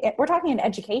 especially we're talking in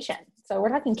education, so we're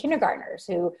talking kindergartners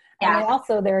who, and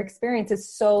also their experience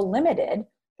is so limited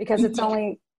because it's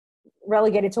only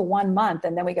relegated to 1 month,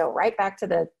 and then we go right back to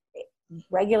the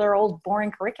regular old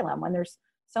boring curriculum when there's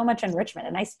so much enrichment.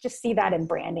 And I just see that in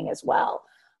branding as well.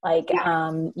 Like,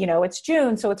 it's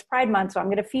June, so it's Pride Month, so I'm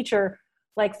going to feature.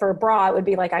 Like for BRA, it would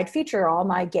be like I'd feature all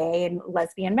my gay and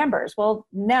lesbian members. Well,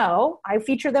 no, I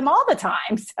feature them all the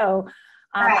time. So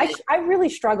Right. I really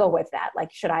struggle with that.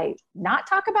 Like, should I not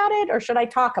talk about it or should I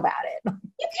talk about it?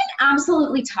 You can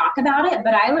absolutely talk about it,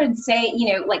 but I would say,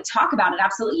 like talk about it.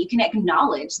 Absolutely. You can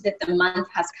acknowledge that the month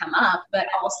has come up, but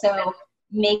also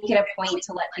make it a point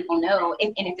to let people know.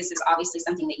 And if this is obviously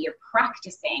something that you're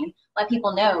practicing, let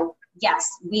people know, yes,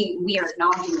 we are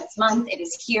acknowledging this month. It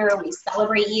is here. We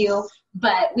celebrate you,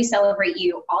 but we celebrate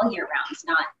you all year round,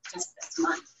 not just this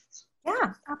month.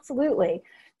 Yeah, absolutely.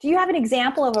 Do you have an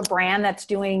example of a brand that's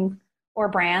doing, or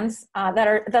brands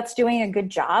that's doing a good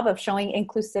job of showing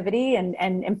inclusivity and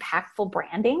impactful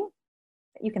branding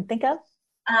that you can think of?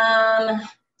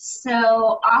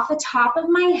 So off the top of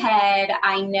my head,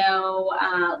 I know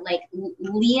like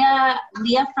Leah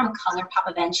from ColourPop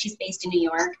Events. She's based in New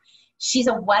York. She's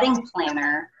a wedding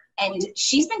planner, and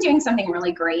she's been doing something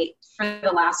really great for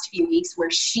the last few weeks where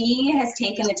she has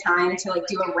taken the time to like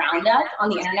do a roundup on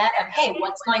the internet of, hey,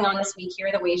 what's going on this week? Here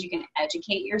are the ways you can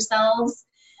educate yourselves.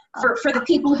 For the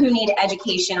people who need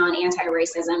education on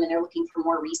anti-racism and they're looking for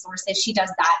more resources, she does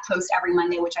that post every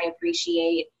Monday, which I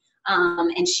appreciate.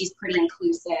 And she's pretty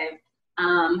inclusive.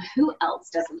 Who else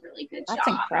does a really good job? That's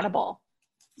incredible.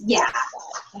 Yeah.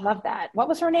 I love that. What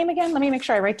was her name again? Let me make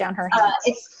sure I write down her name.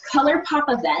 It's ColourPop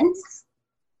Events.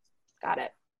 Got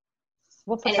it.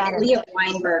 We'll put and that it's Leah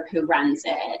Weinberg who runs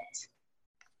it.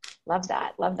 Love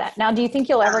that. Love that. Now, do you think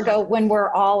you'll ever go, when we're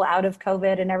all out of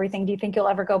COVID and everything, do you think you'll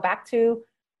ever go back to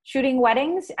shooting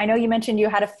weddings? I know you mentioned you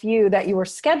had a few that you were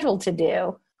scheduled to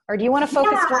do, or do you want to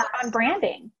focus more on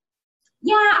branding?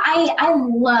 Yeah, I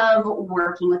love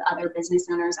working with other business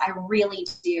owners. I really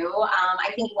do.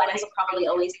 I think weddings will probably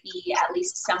always be at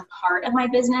least some part of my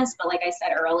business. But like I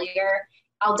said earlier,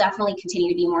 I'll definitely continue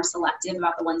to be more selective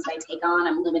about the ones that I take on.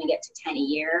 I'm limiting it to 10 a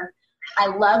year. I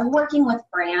love working with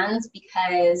brands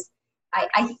because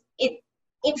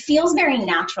it feels very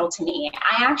natural to me.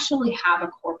 I actually have a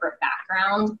corporate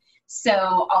background.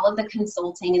 So all of the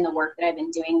consulting and the work that I've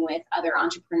been doing with other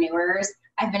entrepreneurs,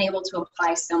 I've been able to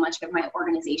apply so much of my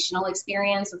organizational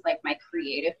experience with like my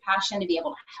creative passion to be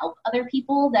able to help other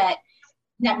people that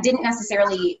didn't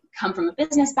necessarily come from a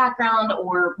business background,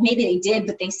 or maybe they did,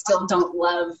 but they still don't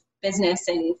love business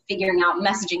and figuring out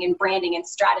messaging and branding and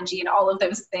strategy and all of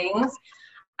those things.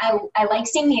 I like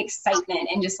seeing the excitement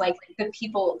and just like the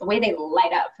people, the way they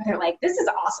light up. They're like, this is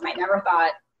awesome. I never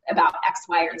thought about X,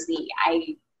 Y, or Z.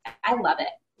 I love it.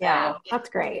 Yeah, that's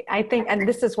great. I think, and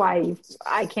this is why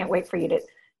I can't wait for you to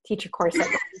teach a course.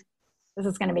 This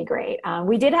is going to be great.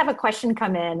 We did have a question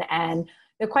come in, and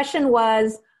the question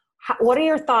was, what are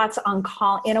your thoughts on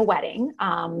in a wedding,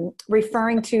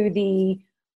 referring to the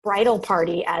bridal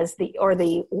party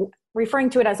referring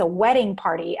to it as a wedding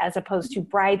party as opposed to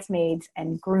bridesmaids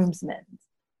and groomsmen?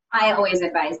 I always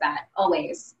advise that,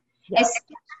 always. Yeah.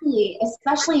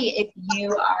 Especially if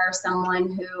you are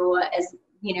someone who is,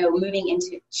 moving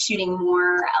into shooting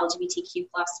more LGBTQ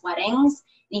plus weddings,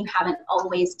 and you haven't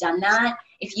always done that.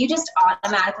 If you just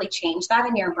automatically change that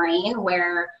in your brain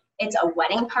where it's a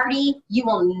wedding party, you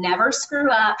will never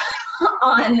screw up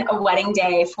on a wedding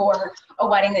day for a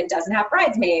wedding that doesn't have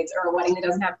bridesmaids or a wedding that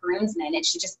doesn't have groomsmen. It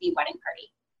should just be wedding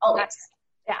party. Always.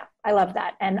 Yeah, I love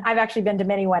that. And I've actually been to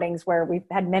many weddings where we've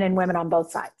had men and women on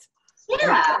both sides.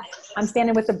 Yeah. I'm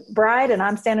standing with the bride and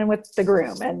I'm standing with the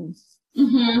groom. And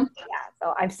yeah,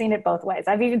 so I've seen it both ways.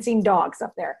 I've even seen dogs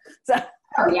up there. So.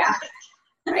 Oh, yeah.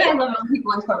 I love when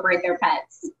people incorporate their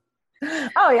pets.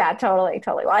 Oh yeah, totally.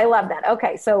 Well, I love that.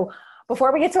 Okay. So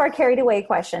before we get to our carried away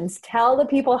questions, tell the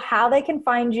people how they can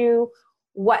find you.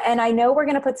 And I know we're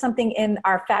going to put something in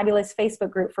our fabulous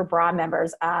Facebook group for bra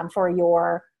members,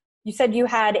 you said you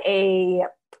had a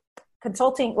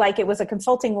consulting, like it was a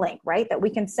consulting link, right? That we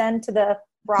can send to the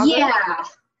bra group?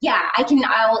 Yeah.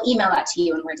 I'll email that to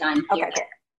you when we're done here. Okay,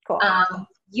 cool.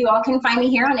 You all can find me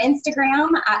here on Instagram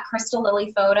at Crystal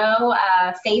Lily Photo,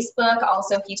 Facebook.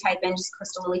 Also, if you type in just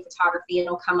Crystal Lily Photography,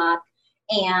 it'll come up.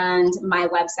 And my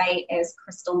website is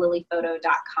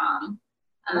crystallilyphoto.com.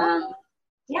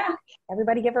 Yeah.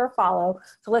 Everybody give her a follow.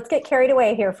 So let's get carried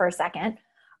away here for a second.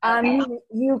 Okay.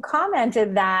 You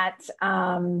commented that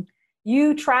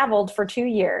you traveled for 2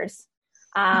 years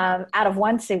out of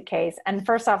one suitcase. And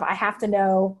first off, I have to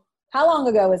know, how long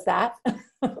ago was that?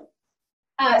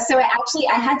 So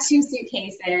I had 2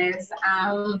 suitcases,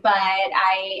 but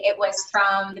it was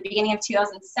from the beginning of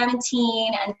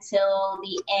 2017 until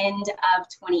the end of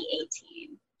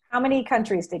 2018. How many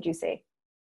countries did you see?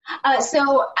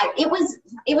 It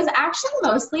was actually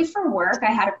mostly for work.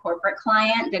 I had a corporate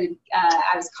client that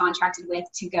I was contracted with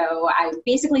to go. I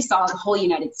basically saw the whole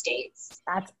United States.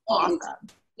 That's awesome.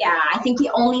 Yeah, I think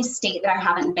the only state that I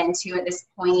haven't been to at this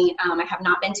point, I have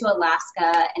not been to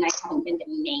Alaska, and I haven't been to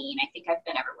Maine. I think I've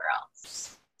been everywhere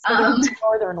else. So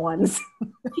northern ones.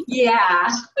 Yeah,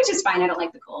 which is fine. I don't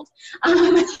like the cold.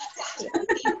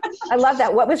 I love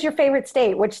that. What was your favorite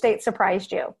state? Which state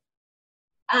surprised you?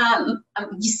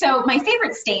 So my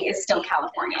favorite state is still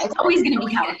California. It's always going to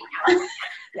be California.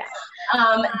 Yeah.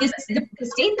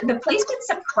 The place that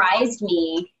surprised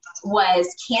me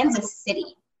was Kansas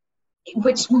City,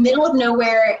 which middle of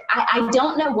nowhere. I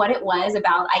don't know what it was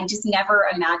about. I just never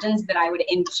imagined that I would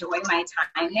enjoy my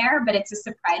time there, but it's a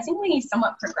surprisingly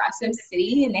somewhat progressive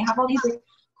city, and they have all these like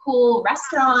cool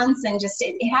restaurants, and just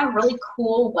it had a really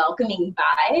cool, welcoming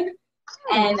vibe.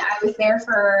 And I was there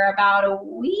for about a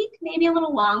week, maybe a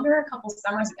little longer, a couple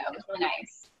summers ago. It was really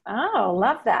nice. Oh,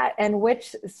 love that. And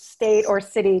which state or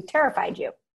city terrified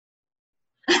you?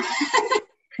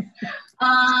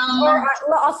 Or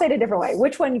I'll say it a different way.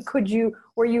 Which one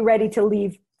were you ready to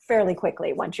leave fairly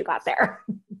quickly once you got there?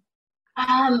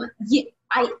 I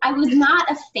was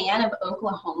not a fan of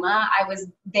Oklahoma. I was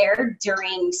there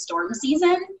during storm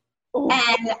season. Ooh.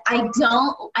 And I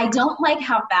don't like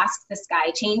how fast the sky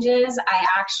changes. I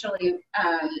actually,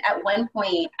 at one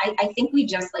point, I think we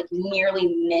just like nearly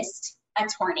missed a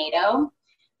tornado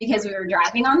because we were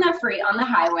driving on the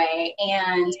highway,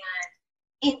 and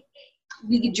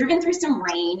we had driven through some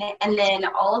rain, and then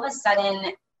all of a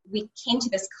sudden we came to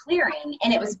this clearing,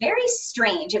 and it was very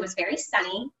strange. It was very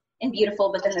sunny and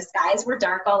beautiful, but then the skies were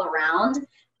dark all around,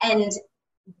 and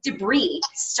debris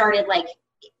started like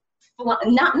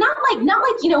not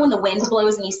like, you know, when the wind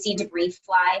blows and you see debris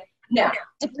fly. No,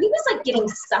 debris was like getting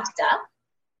sucked up,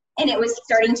 and it was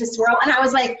starting to swirl. And I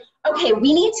was like, okay,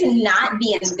 we need to not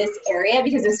be in this area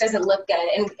because this doesn't look good.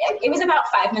 And it was about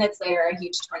 5 minutes later, a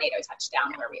huge tornado touched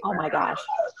down where we were. Oh my gosh.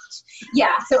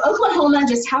 Yeah. So Oklahoma,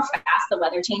 just how fast the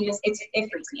weather changes, it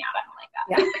freaks me out. I don't like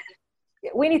that.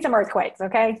 Yeah. We need some earthquakes.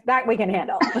 Okay. That we can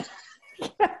handle.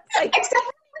 Except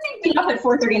be up at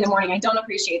 4:30 in the morning. I don't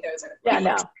appreciate those. Yeah,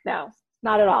 no,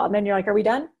 not at all. And then you're like, are we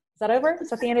done? Is that over? Is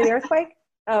that the end of the earthquake?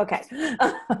 Oh, okay.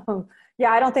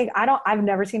 Yeah, I've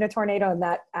never seen a tornado, and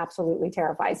that absolutely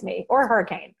terrifies me, or a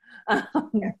hurricane.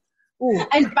 Ooh.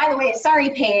 And by the way, sorry,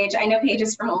 Paige. I know Paige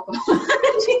is from Oklahoma.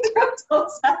 She's from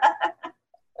Tulsa.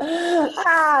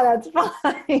 That's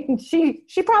fine.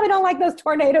 She probably don't like those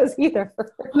tornadoes either. Oh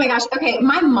my gosh. Okay,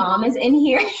 my mom is in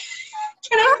here.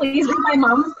 Can I please read my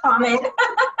mom's comment?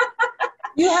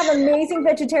 You have amazing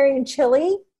vegetarian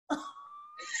chili.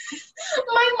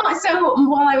 My mom, so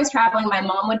while I was traveling, my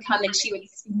mom would come and she would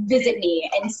visit me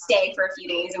and stay for a few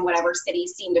days in whatever city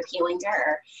seemed appealing to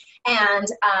her. And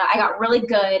I got really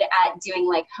good at doing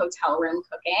like hotel room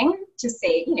cooking to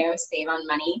save on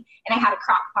money. And I had a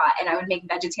crock pot, and I would make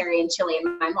vegetarian chili.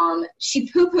 And my mom,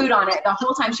 she poo-pooed on it the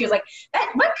whole time. She was like,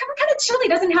 what kind of chili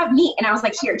doesn't have meat? And I was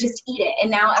like, here, just eat it. And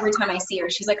now every time I see her,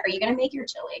 she's like, are you going to make your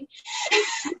chili?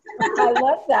 I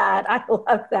love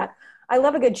that. I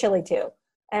love a good chili too.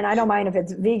 And I don't mind if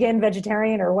it's vegan,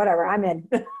 vegetarian, or whatever. I'm in.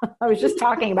 I was just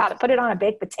talking about it. Put it on a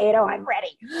baked potato. I'm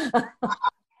ready.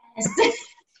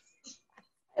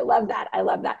 I love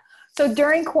that. So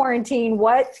during quarantine,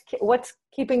 what's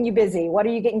keeping you busy? What are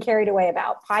you getting carried away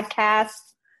about?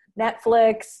 Podcasts,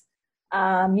 Netflix,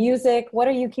 music? What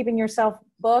are you keeping yourself?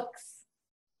 Books?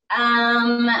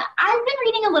 I've been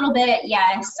reading a little bit.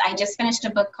 Yes, I just finished a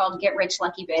book called Get Rich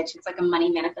Lucky Bitch. It's like a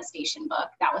money manifestation book.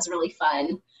 That was really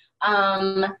fun.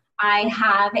 I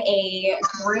have a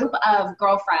group of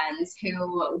girlfriends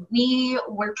who we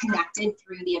were connected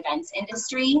through the events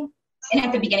industry. And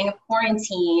at the beginning of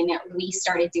quarantine, we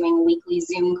started doing weekly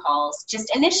Zoom calls,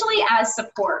 just initially as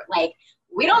support. Like,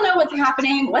 we don't know what's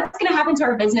happening, what's going to happen to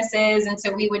our businesses. And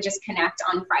so we would just connect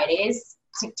on Fridays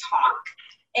to talk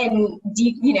and,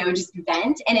 just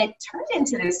vent. And it turned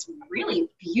into this really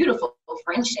beautiful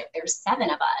friendship. There's 7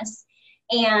 of us.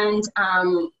 And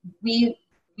we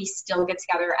still get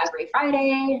together every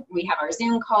Friday. We have our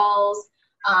Zoom calls.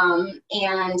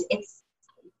 And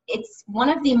it's one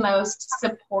of the most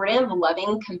supportive,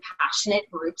 loving, compassionate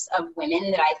groups of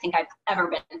women that I think I've ever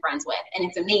been friends with. And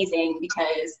it's amazing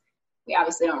because we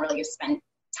obviously don't really get to spend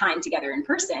time together in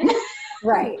person.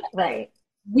 Right.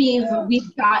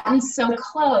 We've gotten so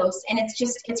close, and it's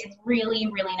really,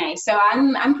 really nice. So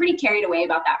I'm pretty carried away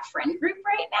about that friend group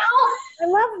right now. I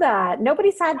love that.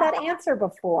 Nobody's had that answer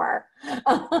before.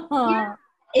 Yeah.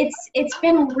 It's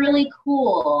been really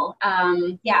cool.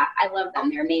 Yeah, I love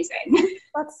them. They're amazing.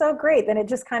 That's so great. Then it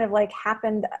just kind of like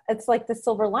happened. It's like the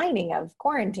silver lining of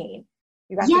quarantine.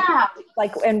 You got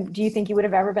and do you think you would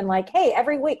have ever been like, hey,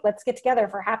 every week, let's get together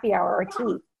for happy hour or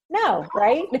tea? No,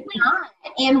 right?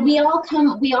 And we all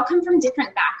come from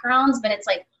different backgrounds, but it's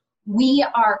like we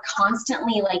are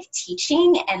constantly like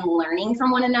teaching and learning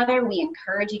from one another. We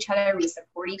encourage each other. We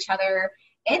support each other.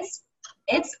 It's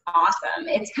awesome.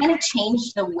 It's kind of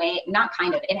changed the way, not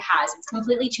kind of, it has. It's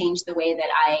completely changed the way that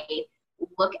I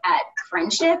look at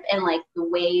friendship and like the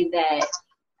way that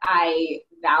I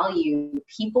value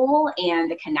people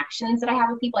and the connections that I have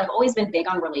with people. I've always been big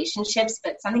on relationships,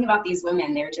 but something about these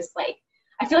women, they're just like,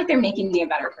 I feel like they're making me a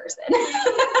better person.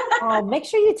 Oh, make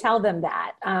sure you tell them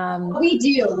that. We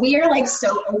do. We are like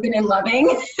so open and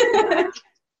loving.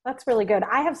 That's really good.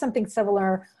 I have something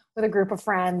similar with a group of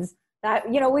friends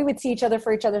that, you know, we would see each other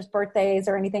for each other's birthdays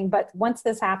or anything. But once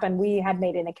this happened, we had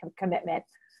made a commitment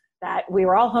that we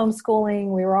were all homeschooling.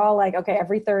 We were all like, okay,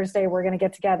 every Thursday we're going to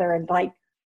get together and like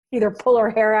either pull our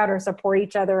hair out or support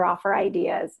each other, offer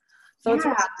ideas. So it's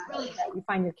really that you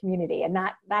find your community, and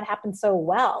that happens so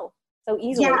well, so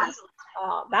easily. Yeah.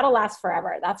 That'll last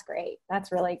forever. That's great.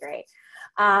 That's really great.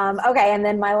 Okay. And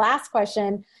then my last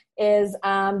question is,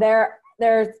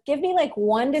 give me like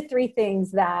 1 to 3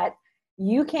 things that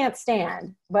you can't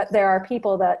stand, but there are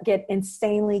people that get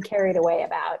insanely carried away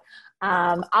about.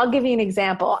 I'll give you an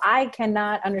example. I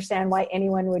cannot understand why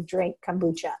anyone would drink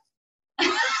kombucha.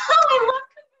 I love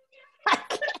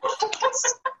kombucha.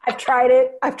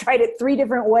 I've tried it 3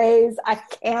 different ways. I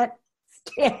can't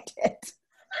stand it.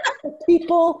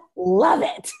 People love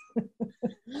it.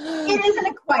 It is an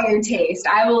acquired taste,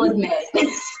 I will admit.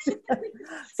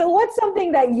 So what's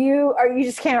something that you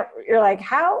just can't, you're like,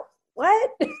 how,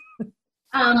 what?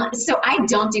 So I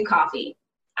don't do coffee.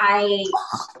 I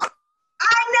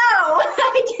know.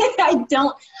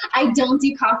 I don't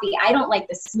do coffee. I don't like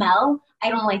the smell. I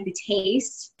don't like the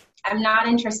taste. I'm not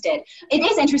interested. It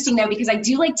is interesting though, because I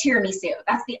do like tiramisu.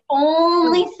 That's the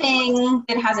only thing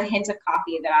that has a hint of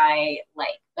coffee that I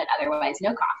like, but otherwise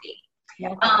no coffee.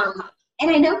 No. And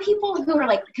I know people who are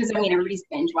like, because I mean, everybody's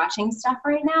binge watching stuff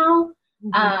right now.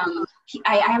 Mm-hmm.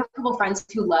 I have a couple friends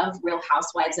who love Real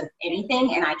Housewives of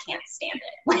anything, and I can't stand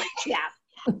it. Like, yeah.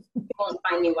 You won't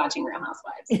find me watching Real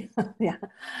Housewives. Yeah.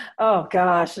 Oh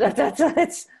gosh.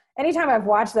 It's anytime I've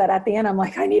watched that, at the end, I'm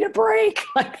like, I need a break.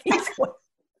 Like, I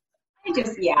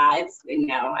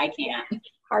can't.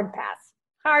 Hard pass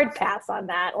on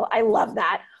that. Well, I love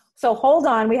that. So hold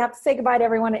on. We have to say goodbye to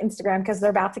everyone on Instagram because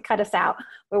they're about to cut us out.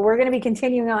 But we're going to be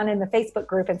continuing on in the Facebook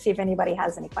group and see if anybody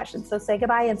has any questions. So say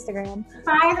goodbye, Instagram.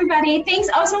 Bye, everybody. Thanks.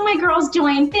 Oh, some of my girls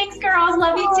joined. Thanks, girls.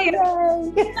 Love you too.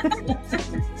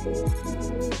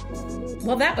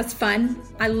 Well, that was fun.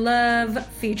 I love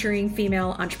featuring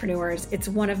female entrepreneurs. It's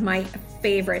one of my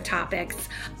favorite topics.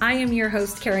 I am your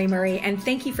host, Carrie Murray, and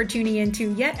thank you for tuning in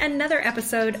to yet another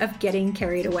episode of Getting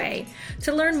Carried Away.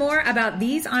 To learn more about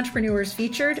these entrepreneurs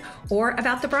featured or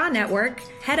about the Bra Network,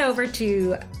 head over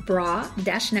to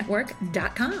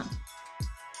bra-network.com.